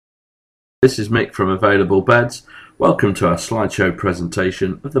This is Mick from Availablebeds. Welcome to our slideshow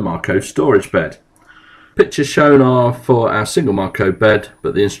presentation of the Marco storage bed. Pictures shown are for our single Marco bed,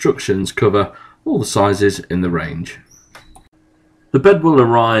 but the instructions cover all the sizes in the range. The bed will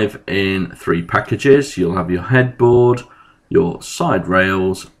arrive in 3 packages. You'll have your headboard, your side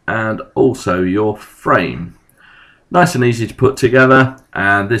rails and also your frame. Nice and easy to put together,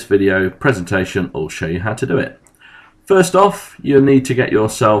 and this video presentation will show you how to do it. First off, you'll need to get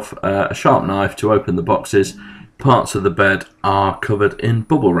yourself a sharp knife to open the boxes. Parts of the bed are covered in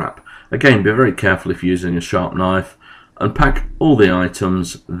bubble wrap. Again, be very careful if you're using a sharp knife. Unpack all the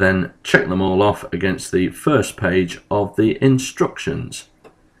items, then check them all off against the first page of the instructions.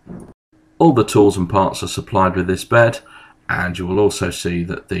 All the tools and parts are supplied with this bed, and you will also see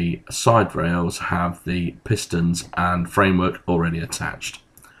that the side rails have the pistons and framework already attached.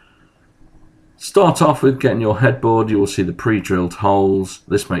 Start off with getting your headboard. You will see the pre-drilled holes.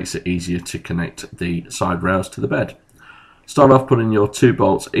 This makes it easier to connect the side rails to the bed. Start off putting your 2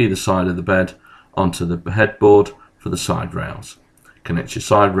 bolts either side of the bed onto the headboard for the side rails. Connect your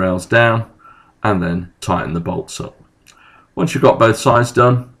side rails down and then tighten the bolts up. Once you've got both sides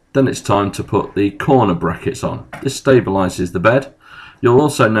done, then it's time to put the corner brackets on. This stabilizes the bed. You'll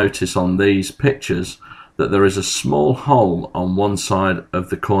also notice on these pictures that there is a small hole on one side of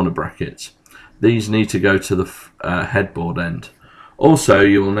the corner brackets. These need to go to the headboard end. Also,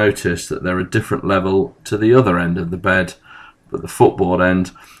 you will notice that they're a different level to the other end of the bed, but the footboard end,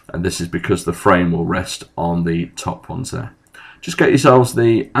 and this is because the frame will rest on the top ones there. Just get yourselves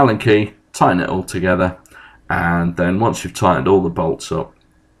the Allen key, tighten it all together, and then once you've tightened all the bolts up,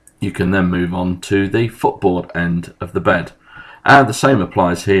 you can then move on to the footboard end of the bed. And the same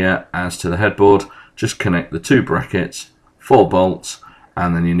applies here as to the headboard. Just connect the 2 brackets, 4 bolts,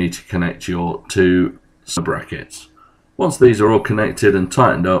 and then you need to connect your 2 brackets. Once these are all connected and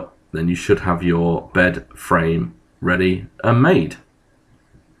tightened up, then you should have your bed frame ready and made.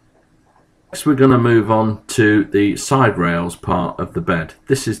 Next, we're going to move on to the side rails part of the bed.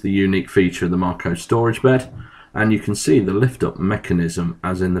 This is the unique feature of the Marco storage bed, and you can see the lift up mechanism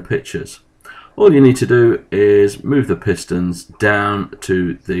as in the pictures. All you need to do is move the pistons down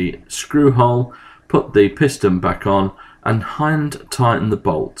to the screw hole, put the piston back on, and hand tighten the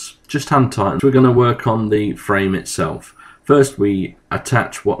bolts. Just hand tighten. We're going to work on the frame itself. First, we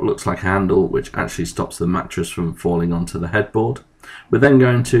attach what looks like a handle, which actually stops the mattress from falling onto the headboard. We're then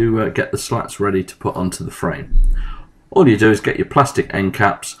going to get the slats ready to put onto the frame. All you do is get your plastic end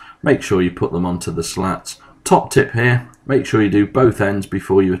caps, make sure you put them onto the slats. Top tip here, make sure you do both ends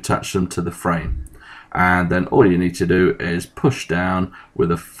before you attach them to the frame. And then all you need to do is push down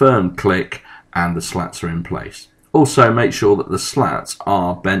with a firm click and the slats are in place. Also, make sure that the slats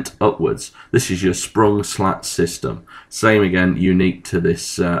are bent upwards. This is your sprung slat system. Same again, unique to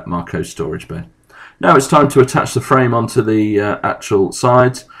this Marco storage bed. Now it's time to attach the frame onto the actual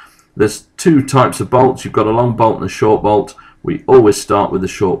sides. There's 2 types of bolts. You've got a long bolt and a short bolt. We always start with the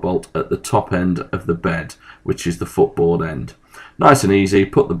short bolt at the top end of the bed, which is the footboard end. Nice and easy,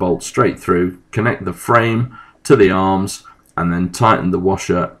 put the bolt straight through, connect the frame to the arms, and then tighten the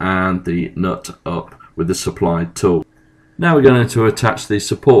washer and the nut up with the supplied tool. Now we're going to attach the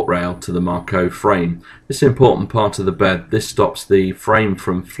support rail to the Marco frame. This is an important part of the bed. This stops the frame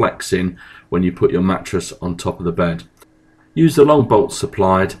from flexing when you put your mattress on top of the bed. Use the long bolt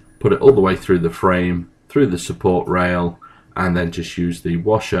supplied, put it all the way through the frame, through the support rail, and then just use the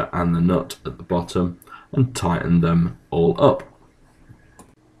washer and the nut at the bottom and tighten them all up.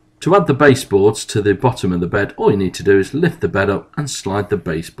 To add the baseboards to the bottom of the bed, all you need to do is lift the bed up and slide the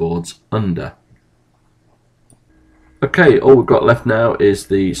baseboards under. Okay, all we've got left now is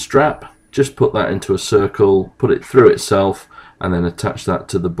the strap. Just put that into a circle, put it through itself, and then attach that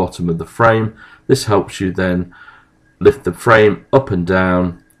to the bottom of the frame. This helps you then lift the frame up and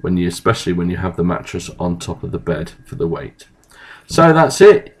down, especially when you have the mattress on top of the bed for the weight. So that's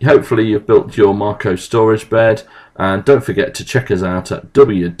it. Hopefully you've built your Marco storage bed, and don't forget to check us out at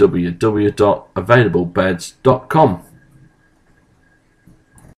www.availablebeds.com.